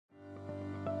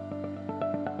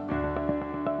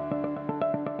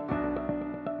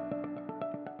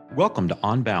Welcome to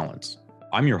On Balance.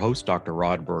 I'm your host, Dr.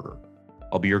 Rod Berger.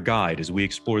 I'll be your guide as we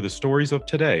explore the stories of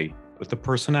today with the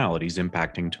personalities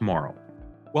impacting tomorrow.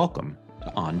 Welcome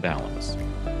to On Balance.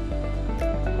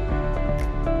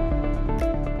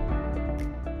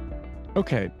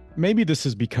 Okay, maybe this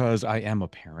is because I am a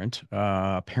parent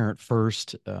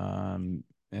first, and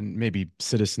maybe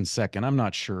citizen second. I'm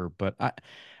not sure, but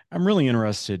I'm really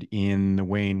interested in the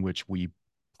way in which we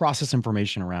process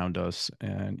information around us,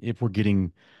 and if we're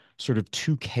getting sort of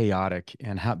too chaotic,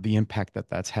 and how the impact that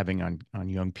that's having on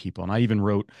young people. And I even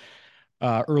wrote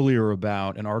earlier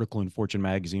about an article in Fortune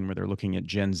magazine where they're looking at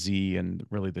Gen Z and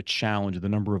really the challenge, the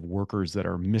number of workers that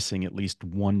are missing at least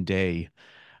one day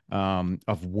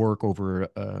of work over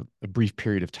a brief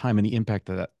period of time, and the impact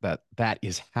that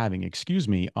is having, excuse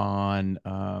me, on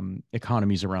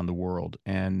economies around the world,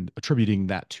 and attributing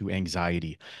that to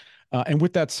anxiety. And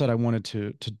with that said, I wanted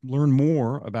to learn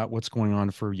more about what's going on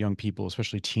for young people,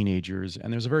 especially teenagers.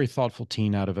 And there's a very thoughtful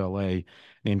teen out of LA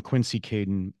named Quincy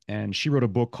Kadin, and she wrote a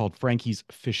book called Frankie's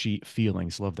Fishy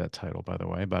Feelings. Love that title, by the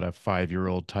way, about a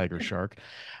 5-year-old tiger shark.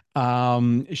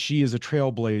 She is a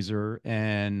trailblazer,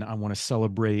 and I want to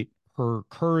celebrate her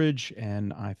courage,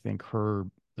 and I think her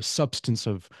the substance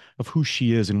of who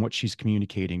she is and what she's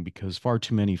communicating, because far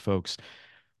too many folks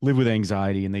live with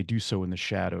anxiety, and they do so in the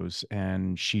shadows.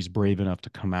 And she's brave enough to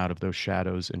come out of those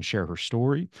shadows and share her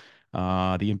story,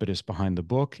 the impetus behind the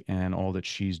book, and all that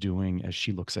she's doing as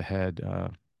she looks ahead.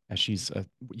 As she's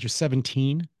You're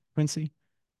 17, Quincy.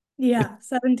 Yeah,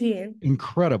 17.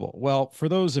 Incredible. Well, for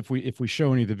those, if we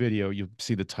show any of the video, you'll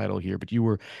see the title here. But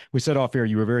we said off air,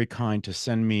 you were very kind to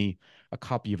send me a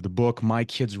copy of the book. My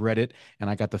kids read it, and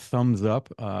I got the thumbs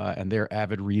up, and they're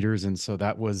avid readers, and so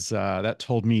that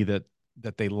told me that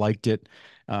they liked it.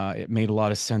 It made a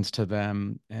lot of sense to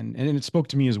them, and it spoke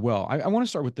to me as well. I want to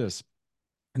start with this,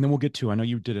 and then we'll get to. I know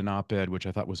you did an op-ed, which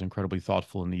I thought was incredibly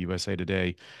thoughtful in the USA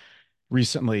Today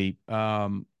recently. You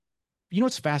know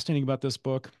what's fascinating about this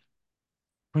book,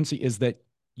 Quincy, is that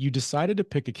you decided to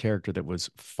pick a character that was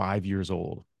 5 years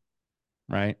old,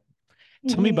 right?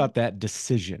 Tell me Hmm. about that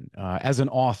decision as an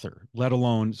author, let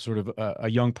alone sort of a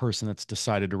young person that's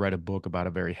decided to write a book about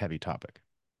a very heavy topic.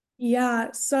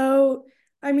 Yeah, so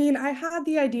I mean, I had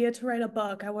the idea to write a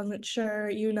book. I wasn't sure,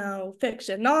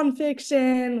 fiction,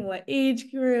 nonfiction, what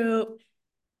age group.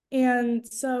 And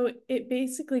so it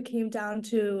basically came down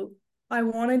to I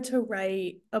wanted to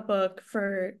write a book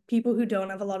for people who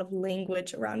don't have a lot of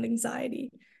language around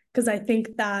anxiety. Because I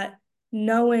think that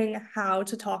knowing how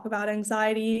to talk about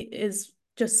anxiety is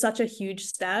just such a huge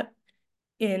step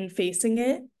in facing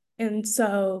it. And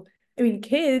so, I mean,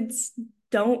 kids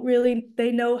don't really,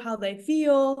 they know how they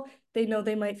feel. They know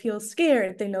they might feel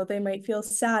scared. They know they might feel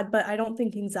sad, but I don't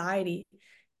think anxiety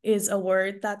is a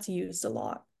word that's used a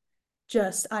lot.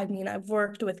 Just, I mean, I've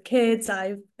worked with kids,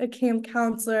 I'm a camp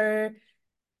counselor,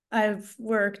 I've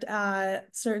worked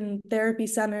at certain therapy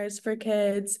centers for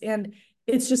kids, and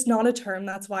it's just not a term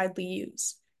that's widely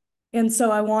used. And so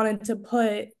I wanted to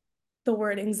put the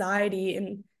word anxiety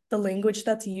and the language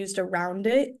that's used around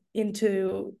it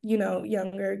into,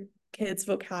 younger kids'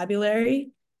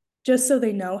 vocabulary, just so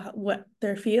they know what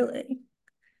they're feeling.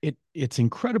 It's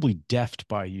incredibly deft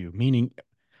by you, meaning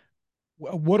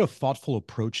what a thoughtful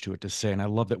approach to it to say. And I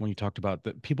love that when you talked about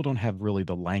that people don't have really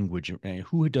the language.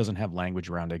 Who doesn't have language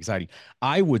around anxiety?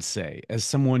 I would say, as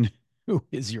someone who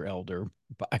is your elder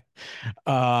by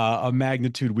a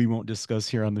magnitude we won't discuss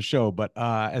here on the show, but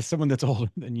as someone that's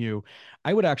older than you,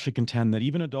 I would actually contend that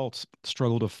even adults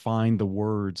struggle to find the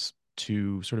words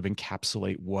to sort of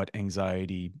encapsulate what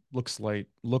anxiety looks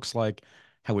like,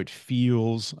 how it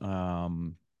feels.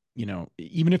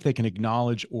 Even if they can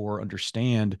acknowledge or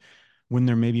understand when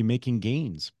they're maybe making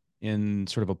gains in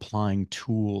sort of applying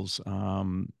tools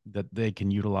that they can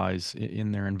utilize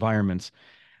in their environments.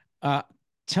 Uh,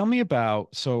 Tell me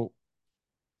about, so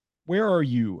where are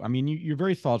you? I mean, you're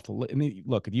very thoughtful. I mean,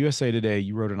 look, at USA Today,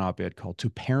 you wrote an op-ed called "To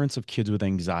Parents of Kids with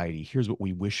Anxiety, Here's What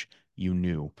We Wish You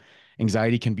Knew."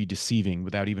 Anxiety can be deceiving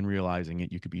without even realizing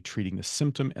it. You could be treating the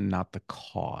symptom and not the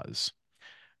cause.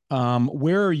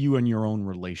 Where are you in your own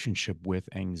relationship with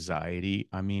anxiety?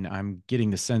 I mean, I'm getting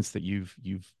the sense that you've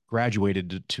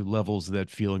graduated to levels that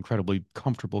feel incredibly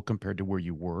comfortable compared to where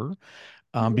you were,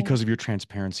 Yeah. because of your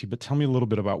transparency. But tell me a little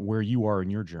bit about where you are in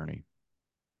your journey.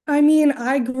 I mean,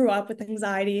 I grew up with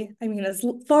anxiety. I mean, as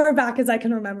far back as I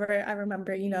can remember, I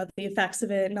remember, the effects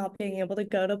of it, not being able to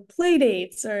go to play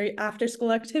dates or after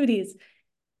school activities.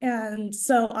 And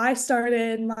so I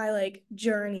started my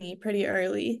journey pretty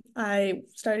early. I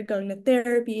started going to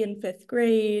therapy in fifth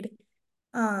grade.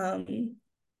 Um,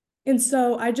 and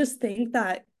so I just think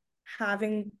that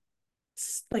having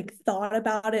like thought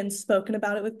about it and spoken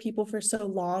about it with people for so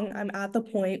long, I'm at the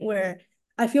point where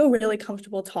I feel really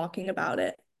comfortable talking about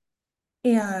it.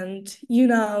 And,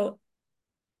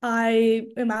 I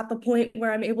am at the point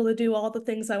where I'm able to do all the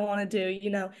things I want to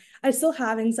do. I still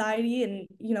have anxiety and,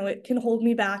 it can hold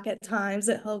me back at times.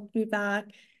 It held me back,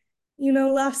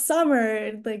 last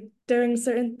summer, like during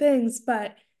certain things.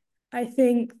 But I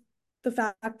think the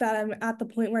fact that I'm at the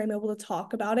point where I'm able to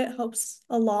talk about it helps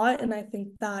a lot. And I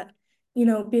think that,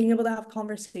 being able to have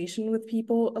conversation with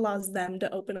people allows them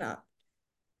to open up.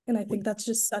 And I think that's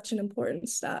just such an important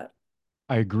step.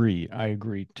 I agree. I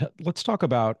agree. Let's talk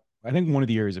about. I think one of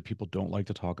the areas that people don't like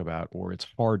to talk about, or it's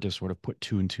hard to sort of put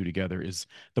two and two together, is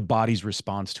the body's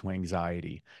response to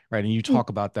anxiety, right? And you talk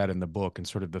about that in the book and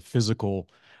sort of the physical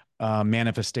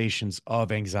manifestations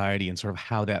of anxiety and sort of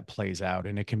how that plays out.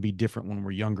 And it can be different when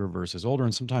we're younger versus older,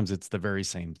 and sometimes it's the very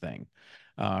same thing.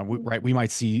 Right? We might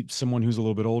see someone who's a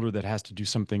little bit older that has to do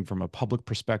something from a public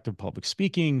perspective, public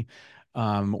speaking,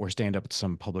 or stand up at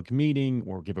some public meeting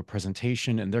or give a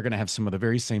presentation, and they're going to have some of the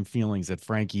very same feelings that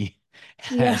Frankie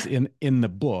has Yeah. in the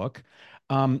book.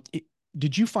 It,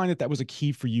 did you find that that was a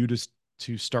key for you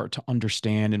to start to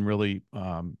understand and really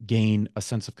gain a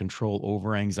sense of control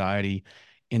over anxiety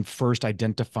in first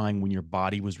identifying when your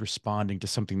body was responding to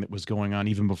something that was going on,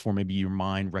 even before maybe your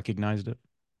mind recognized it?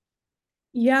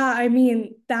 Yeah, I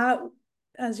mean, that,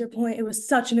 as your point, it was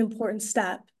such an important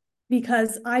step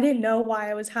because I didn't know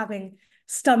why I was having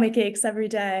stomach aches every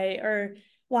day or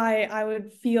why I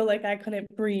would feel like I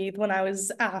couldn't breathe when I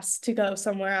was asked to go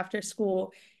somewhere after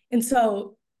school. And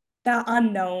so that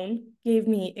unknown gave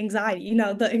me anxiety.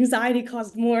 The anxiety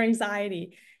caused more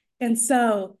anxiety. And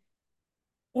so,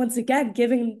 once again,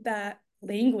 giving that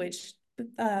language,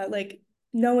 like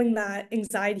knowing that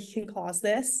anxiety can cause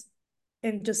this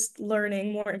and just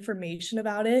learning more information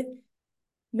about it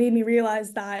made me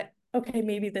realize that, okay,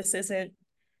 maybe this isn't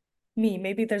me.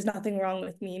 Maybe there's nothing wrong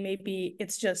with me. Maybe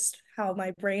it's just how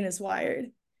my brain is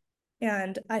wired.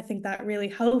 And I think that really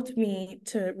helped me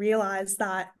to realize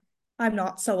that I'm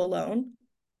not so alone.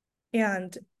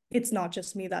 And it's not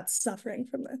just me that's suffering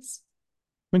from this.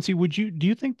 Quincy, do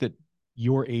you think that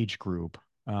your age group,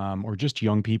 or just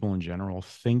young people in general,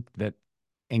 think that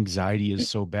anxiety is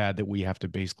so bad that we have to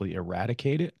basically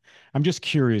eradicate it? I'm just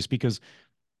curious because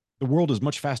the world is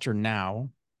much faster now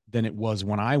than it was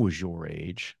when I was your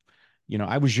age.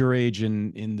 I was your age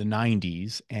in the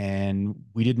 90s, and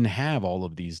we didn't have all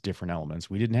of these different elements.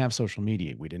 We didn't have social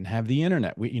media. We didn't have the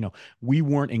internet. We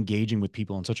weren't engaging with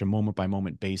people on such a moment by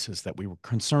moment basis that we were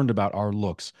concerned about our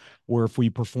looks, or if we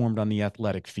performed on the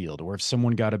athletic field, or if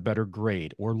someone got a better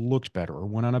grade, or looked better, or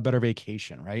went on a better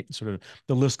vacation, right? Sort of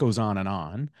the list goes on and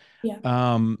on. Yeah.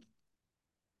 Um,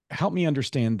 Help me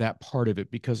understand that part of it,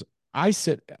 because I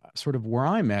sit sort of where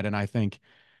I'm at, and I think,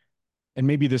 and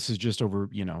maybe this is just over,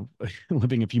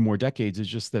 living a few more decades, is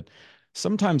just that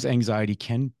sometimes anxiety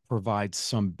can provide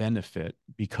some benefit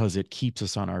because it keeps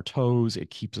us on our toes. It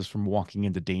keeps us from walking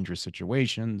into dangerous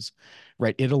situations,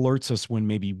 right? It alerts us when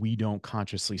maybe we don't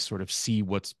consciously sort of see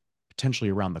what's potentially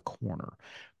around the corner.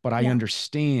 But I Yeah.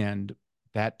 understand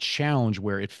that challenge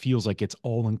where it feels like it's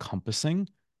all encompassing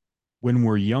when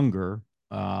we're younger,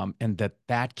 and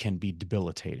that can be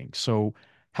debilitating. So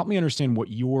help me understand what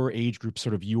your age group,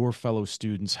 sort of your fellow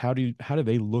students, how do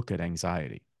they look at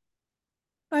anxiety?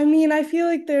 I mean, I feel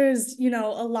like there's,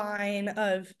 a line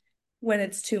of when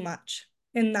it's too much.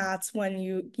 And that's when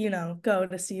you go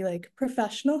to see like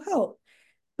professional help.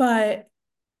 But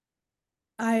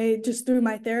I just through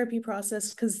my therapy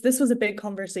process, because this was a big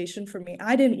conversation for me.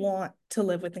 I didn't want to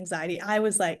live with anxiety. I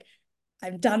was like,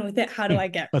 I'm done with it. How do I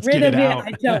get Let's rid get it of it? out.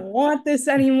 I don't want this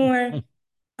anymore.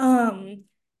 Um,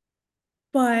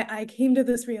 but I came to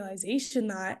this realization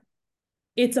that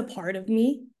it's a part of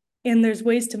me and there's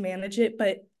ways to manage it,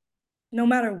 but no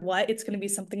matter what, it's going to be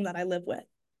something that I live with.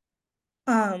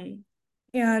 Um,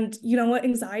 and you know what?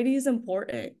 Anxiety is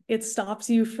important. It stops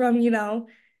you from,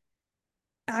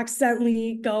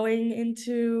 accidentally going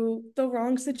into the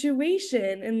wrong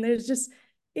situation. And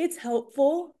it's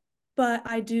helpful, but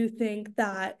I do think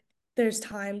that there's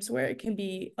times where it can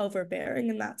be overbearing.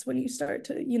 And that's when you start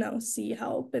to, see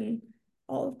help and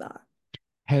all of that.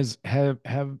 Has have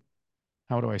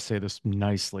How do I say this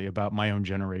nicely about my own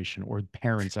generation or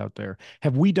parents out there?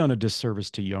 Have we done a disservice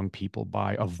to young people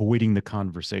by avoiding the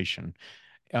conversation,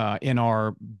 in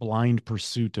our blind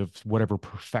pursuit of whatever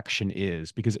perfection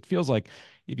is? Because it feels like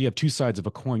if you have two sides of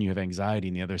a coin, you have anxiety,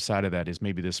 and the other side of that is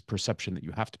maybe this perception that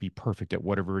you have to be perfect at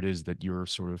whatever it is that you're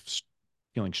sort of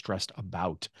feeling stressed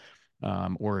about,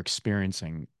 or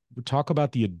experiencing. Talk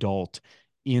about the adult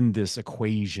in this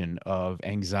equation of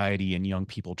anxiety and young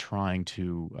people trying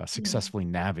to Yeah. successfully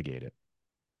navigate it?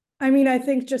 I mean, I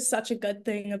think just such a good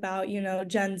thing about,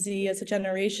 Gen Z as a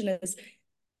generation is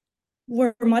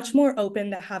we're much more open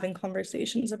to having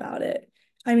conversations about it.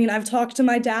 I mean, I've talked to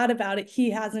my dad about it. He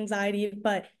has anxiety,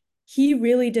 but he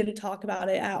really didn't talk about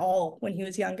it at all when he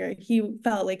was younger. He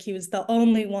felt like he was the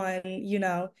only one,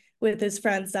 with his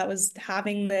friends that was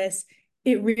having this.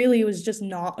 It really was just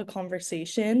not a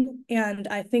conversation. And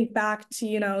I think back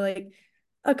to, like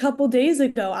a couple days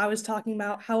ago, I was talking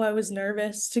about how I was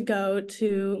nervous to go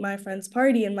to my friend's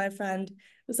party, and my friend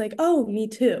was like, "Oh, me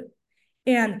too."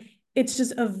 And it's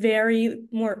just a very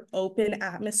more open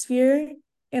atmosphere.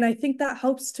 And I think that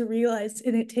helps to realize,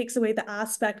 and it takes away the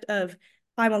aspect of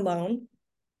I'm alone,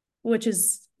 which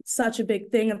is such a big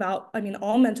thing about, I mean,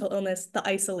 all mental illness, the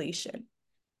isolation.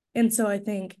 And so I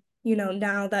think,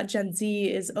 now that Gen Z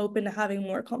is open to having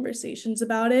more conversations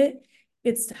about it,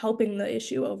 it's helping the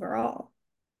issue overall.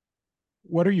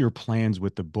 What are your plans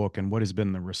with the book and what has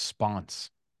been the response?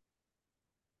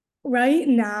 Right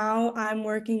now, I'm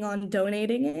working on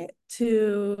donating it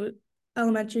to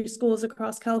elementary schools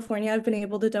across California. I've been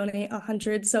able to donate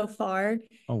 100 so far.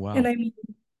 Oh, And wow. I mean,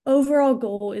 overall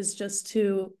goal is just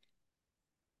to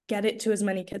get it to as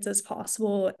many kids as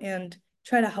possible and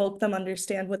try to help them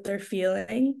understand what they're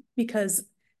feeling. Because,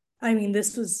 I mean,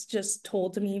 this was just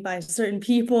told to me by certain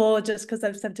people just because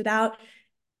I've sent it out.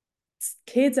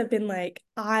 Kids have been like,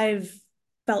 I've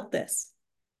felt this,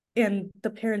 and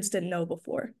the parents didn't know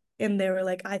before, and they were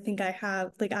like, I think I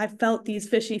have, like, I felt these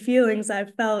fishy feelings.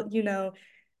 I've felt,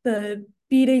 the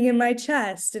beating in my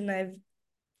chest, and I've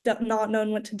not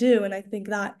known what to do. And I think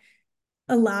that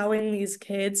allowing these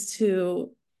kids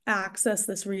to access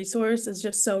this resource is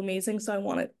just so amazing, so I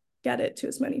want to get it to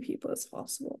as many people as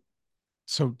possible.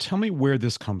 So tell me where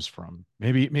this comes from.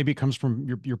 Maybe it comes from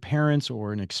your parents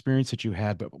or an experience that you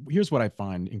had, but here's what I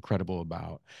find incredible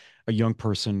about a young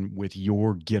person with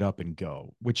your get up and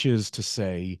go, which is to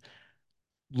say,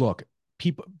 look,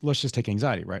 people, let's just take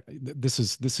anxiety, right? This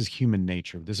is human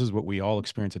nature. This is what we all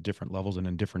experience at different levels and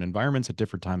in different environments at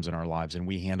different times in our lives, and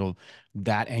we handle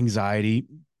that anxiety,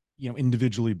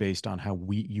 individually based on how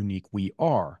we unique we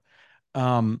are.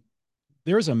 Um,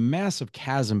 there's a massive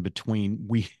chasm between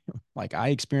we like I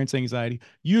experience anxiety,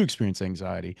 you experience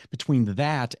anxiety, between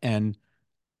that and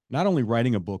not only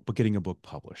writing a book but getting a book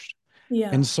published. And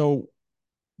Yeah. so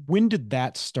when did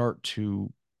that start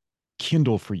to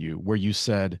kindle for you where you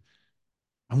said,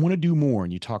 I want to do more,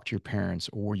 and you talk to your parents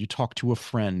or you talk to a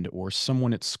friend or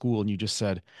someone at school and you just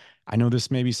said, I know this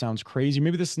maybe sounds crazy,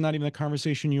 maybe this is not even the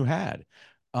conversation you had,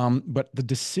 but the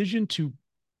decision to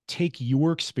take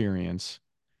your experience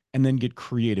and then get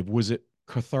creative, was it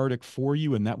cathartic for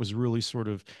you and that was really sort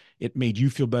of, it made you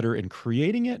feel better in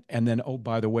creating it, and then, oh,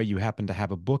 by the way, you happen to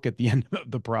have a book at the end of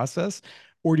the process?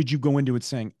 Or did you go into it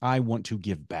saying, I want to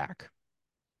give back?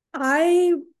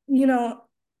 I, you know,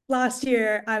 last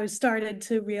year I was started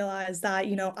to realize that,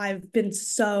 I've been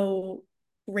so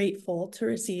grateful to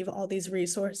receive all these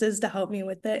resources to help me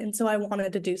with it. And so I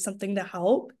wanted to do something to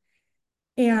help.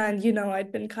 And,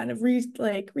 I'd been kind of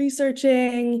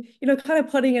researching, kind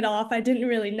of putting it off. I didn't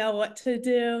really know what to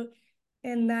do.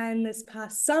 And then this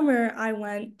past summer, I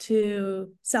went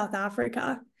to South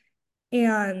Africa,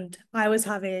 and I was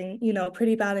having,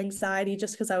 pretty bad anxiety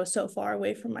just because I was so far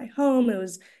away from my home. It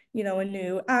was, a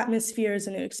new atmosphere, is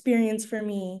a new experience for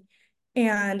me.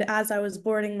 And as I was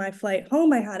boarding my flight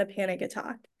home, I had a panic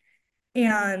attack.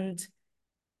 And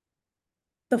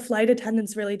the flight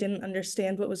attendants really didn't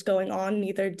understand what was going on,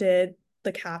 neither did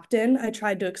the captain. I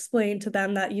tried to explain to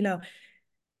them that,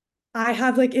 I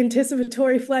have like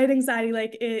anticipatory flight anxiety,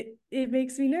 like it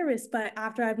makes me nervous, but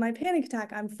after I have my panic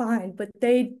attack, I'm fine. But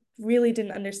they really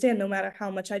didn't understand, no matter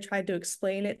how much I tried to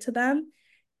explain it to them.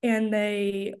 And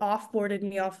they offboarded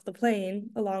me off the plane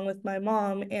along with my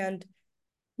mom. And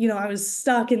I was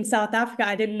stuck in South Africa.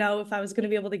 I didn't know if I was going to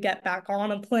be able to get back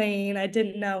on a plane. I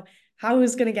didn't know how I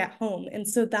was going to get home. And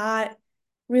so that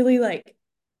really like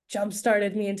jump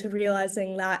started me into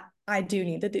realizing that I do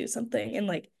need to do something. And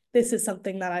like, this is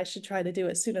something that I should try to do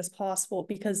as soon as possible,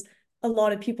 because a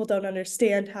lot of people don't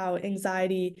understand how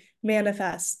anxiety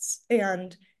manifests.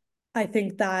 And I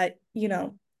think that,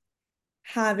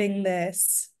 having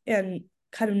this and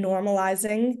kind of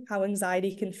normalizing how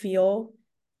anxiety can feel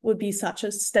would be such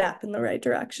a step in the right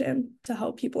direction to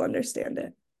help people understand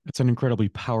it. It's an incredibly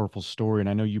powerful story, and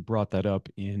I know you brought that up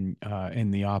in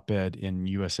the op-ed in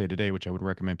USA Today, which I would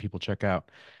recommend people check out.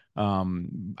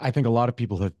 I think a lot of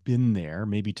people have been there,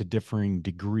 maybe to differing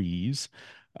degrees.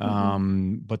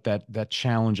 Mhm. But that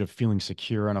challenge of feeling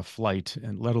secure on a flight,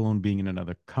 and let alone being in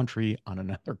another country on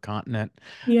another continent,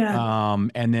 Yeah.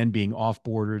 and then being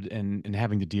off-boarded and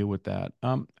having to deal with that.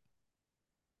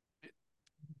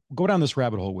 Go down this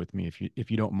rabbit hole with me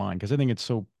if you don't mind, because I think it's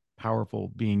so powerful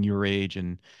being your age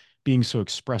and being so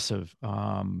expressive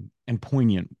and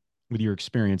poignant with your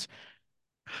experience.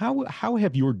 How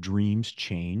have your dreams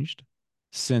changed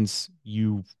since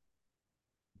you've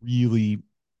really,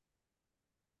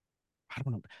 I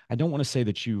don't know, I don't want to say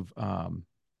that you've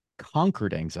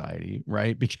conquered anxiety,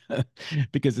 right?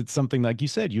 Because it's something like you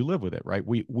said, you live with it, right?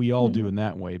 We all do Mhm. in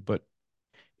that way, but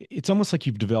it's almost like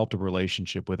you've developed a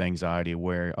relationship with anxiety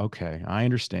where, okay, I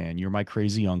understand you're my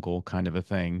crazy uncle kind of a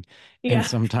thing. And Yeah.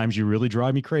 sometimes you really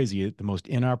drive me crazy at the most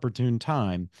inopportune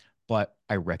time, but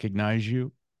I recognize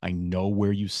you. I know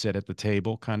where you sit at the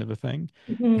table kind of a thing.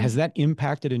 Has Mhm. that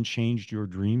impacted and changed your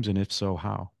dreams? And if so,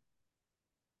 how?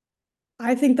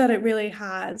 I think that it really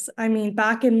has. I mean,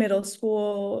 back in middle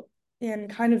school and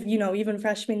kind of, even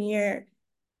freshman year,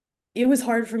 it was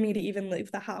hard for me to even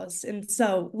leave the house. And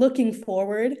so looking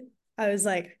forward, I was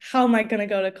like, how am I going to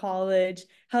go to college?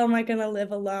 How am I going to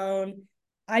live alone?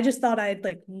 I just thought I had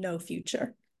like no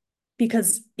future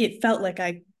because it felt like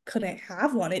I couldn't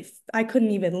have one. I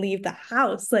couldn't even leave the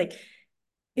house. Like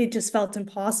it just felt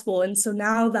impossible. And so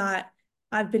now that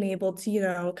I've been able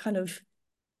to, kind of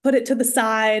put it to the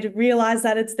side, realize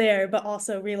that it's there, but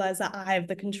also realize that I have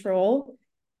the control.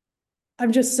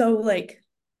 I'm just so like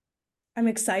I'm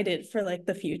excited for like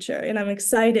the future and I'm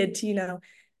excited to,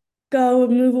 go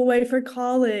and move away for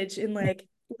college and like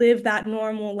live that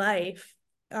normal life.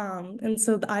 And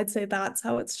so I'd say that's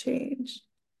how it's changed.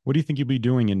 What do you think you'll be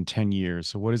doing in 10 years?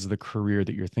 So what is the career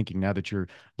that you're thinking now that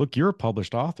look, you're a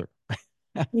published author.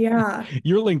 Yeah.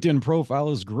 Your LinkedIn profile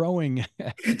is growing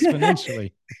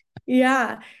exponentially.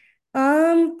 Yeah.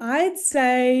 I'd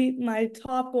say my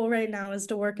top goal right now is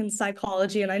to work in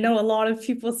psychology, and I know a lot of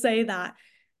people say that,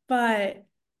 but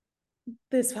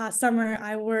this past summer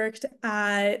I worked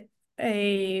at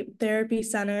a therapy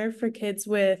center for kids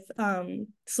with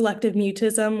selective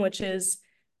mutism, which is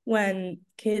when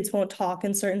kids won't talk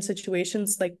in certain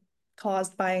situations, like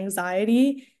caused by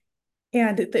anxiety.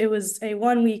 And it was a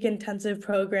 1 week intensive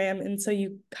program, and so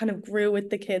you kind of grew with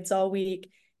the kids all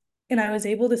week, and I was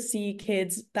able to see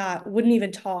kids that wouldn't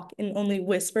even talk and only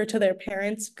whisper to their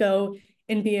parents go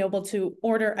and be able to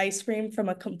order ice cream from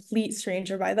a complete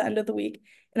stranger by the end of the week.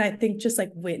 And I think just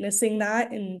like witnessing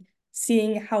that and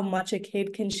seeing how much a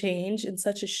kid can change in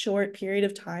such a short period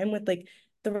of time with like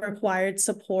the required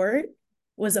support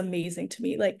was amazing to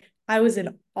me. Like I was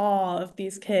in awe of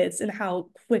these kids and how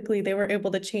quickly they were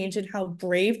able to change and how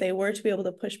brave they were to be able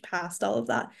to push past all of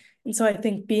that. And so I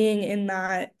think being in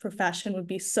that profession would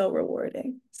be so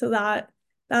rewarding. So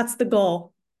that's the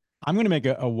goal. I'm going to make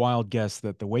a wild guess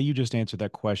that the way you just answered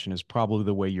that question is probably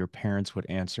the way your parents would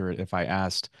answer it if I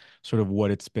asked sort of what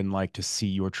it's been like to see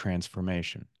your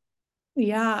transformation.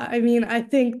 Yeah, I mean, I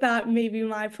think that maybe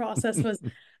my process was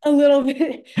a little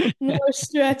bit more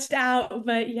stretched out,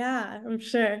 but yeah, I'm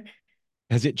sure.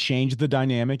 Has it changed the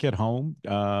dynamic at home?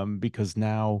 Because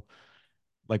now,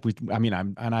 like I mean,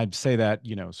 I'd say that,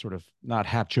 sort of not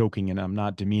half joking and I'm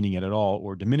not demeaning it at all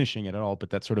or diminishing it at all, but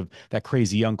that sort of that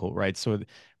crazy uncle, right? So,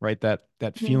 right, that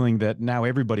Mhm. feeling that now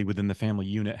everybody within the family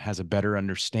unit has a better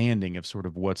understanding of sort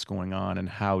of what's going on and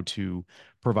how to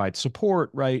provide support,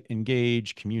 right?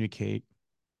 Engage, communicate.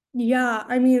 Yeah,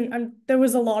 I mean, there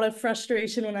was a lot of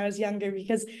frustration when I was younger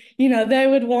because, they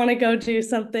would want to go do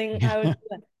something. I would Yeah. be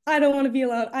like, I don't want to be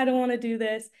alone. I don't want to do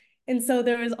this. And so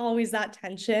there was always that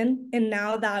tension. And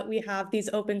now that we have these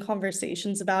open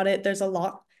conversations about it, there's a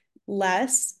lot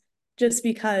less just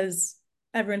because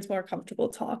everyone's more comfortable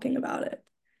talking about it.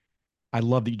 I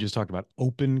love that you just talked about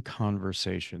open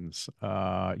conversations.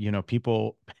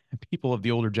 People people of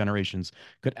the older generations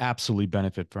could absolutely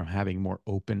benefit from having more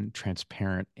open,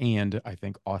 transparent, and I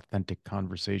think authentic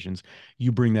conversations.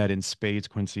 You bring that in spades,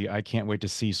 Quincy. I can't wait to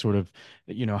see sort of,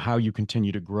 how you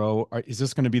continue to grow. Is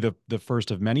this going to be the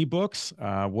first of many books?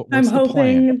 I'm What's the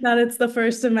plan? hoping that it's the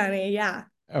first of many. Yeah.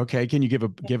 Okay, can you give a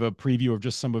preview of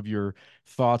just some of your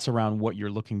thoughts around what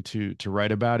you're looking to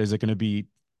write about? Is it going to be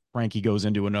Frankie goes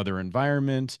into another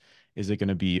environment? Is it going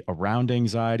to be around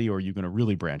anxiety, or are you going to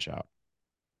really branch out?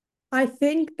 I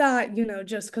think that,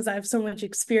 just because I have so much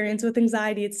experience with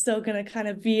anxiety, it's still going to kind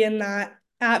of be in that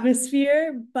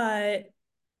atmosphere. But,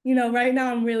 right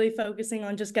now I'm really focusing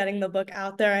on just getting the book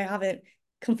out there. I haven't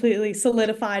completely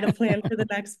solidified a plan for the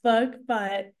next book,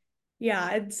 but yeah,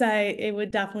 I'd say it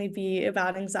would definitely be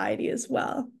about anxiety as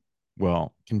well.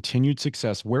 Well, continued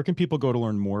success. Where can people go to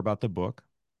learn more about the book?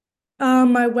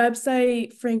 My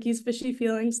website,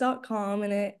 frankiesfishyfeelings.com,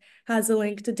 and it has a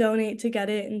link to donate to get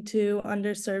it into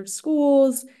underserved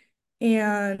schools,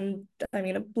 and I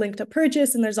mean a link to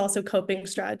purchase, and there's also coping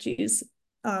strategies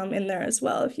in there as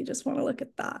well if you just want to look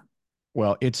at that.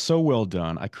 Well, it's so well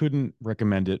done. I couldn't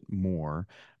recommend it more.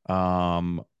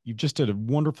 You just did a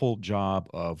wonderful job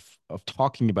of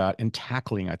talking about and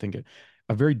tackling, I think,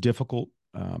 a very difficult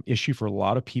issue for a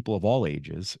lot of people of all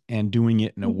ages, and doing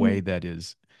it in a way Mhm. that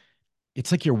is,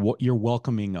 it's like you're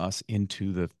welcoming us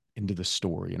into the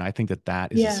story, and I think that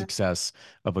that is a Yeah. success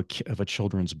of a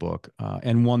children's book,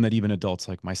 and one that even adults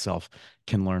like myself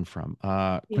can learn from.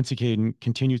 Yeah. Quincy Caden,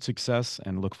 continued success,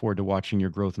 and look forward to watching your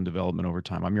growth and development over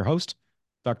time. I'm your host,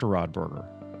 Dr. Rod Berger.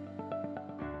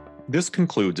 This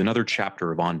concludes another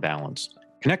chapter of On Balance.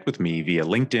 Connect with me via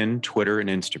LinkedIn, Twitter, and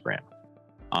Instagram.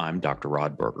 I'm Dr.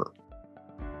 Rod Berger.